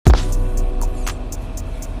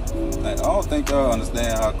Like, I don't think y'all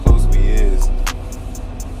understand how close we is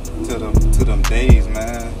to them days,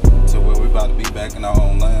 man. To where we about to be back in our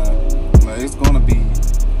own land. Like, it's gonna be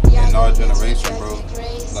in our generation, bro.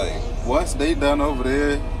 Like, once they done over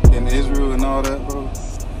there in Israel and all that, bro,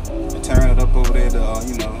 and tearing it up over there to,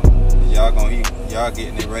 you know, y'all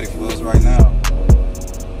getting it ready for us right now.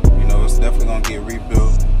 You know, it's definitely gonna get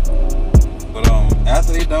rebuilt. But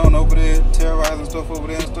after they done over there terrorizing stuff over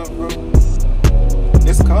there and stuff, bro,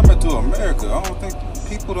 it's coming to America. I don't think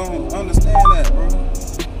people don't understand that, bro.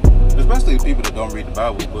 Especially the people that don't read the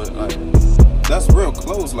Bible, but like, that's real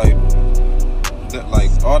close. Like that, like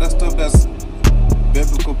all that stuff that's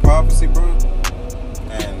biblical prophecy, bro,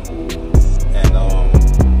 and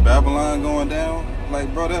Babylon going down.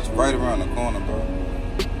 Like, bro, that's right around the corner, bro.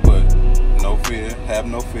 But no fear, have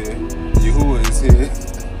no fear. Yahuwah is here.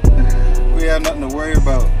 We have nothing to worry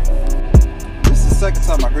about. This is the second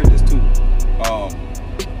time I heard this too.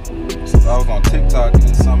 I was on TikTok and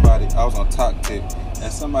I was on TikTok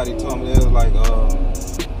and somebody told me they was like,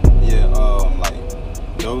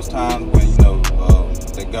 like those times when, you know,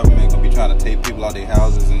 the government gonna be trying to take people out of their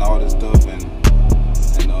houses and all this stuff, and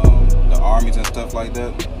the armies and stuff like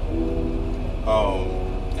that.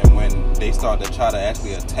 And when they start to try to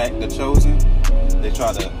actually attack the chosen, they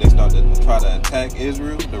start to try to attack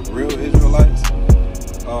Israel, the real Israelites.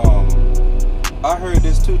 I heard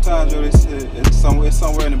this 2 times, yo. They said it's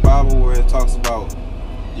somewhere in the Bible where it talks about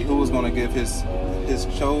Yahuwah's gonna give his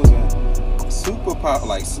chosen superpower,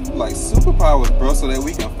 like superpowers, bro, so that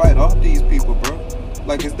we can fight off these people, bro.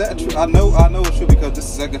 Like, is that true? I know it's true because this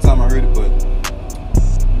is the second time I heard it, but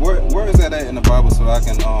where is that at in the Bible so I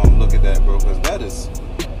can look at that, bro? Because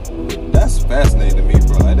that's fascinating to me,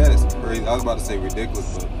 bro. Like, that is crazy. I was about to say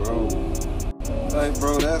ridiculous, but bro, like,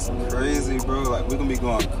 bro, that's crazy, bro. Like, we're gonna be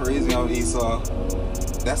going crazy on Esau.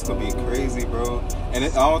 That's gonna be crazy, bro. And I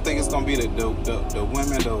don't think it's gonna be the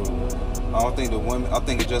women, though. I don't think the women. I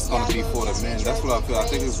think it's just gonna be for the men. That's what I feel. I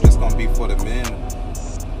think it's just gonna be for the men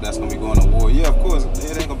that's gonna be going to war. Yeah, of course,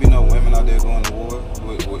 it ain't gonna be no women out there going to war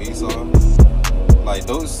with Esau. Like,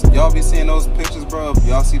 those, y'all be seeing those pictures, bro.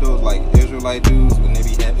 Y'all see those like Israelite dudes when they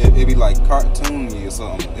be it be like cartoony or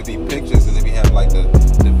something. It be pictures and they be having like the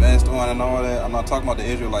vest on and all that. I'm not talking about the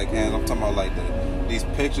Israelite hands. I'm talking about like these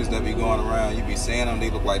pictures that be going around. You be seeing them.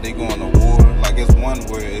 They look like they going to war. Like, it's one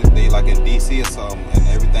where they like in DC or something and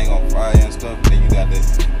everything on fire and stuff. And then you got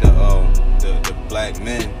the black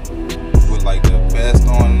men with like the vest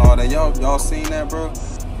on and all that. Y'all seen that, bro?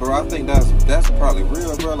 Bro, I think that's probably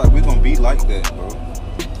real, bro. Like, we gonna be like that, bro.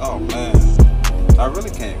 Oh man, I really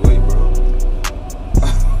can't wait, bro.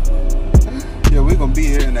 Yeah, we gonna be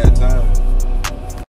here in that time.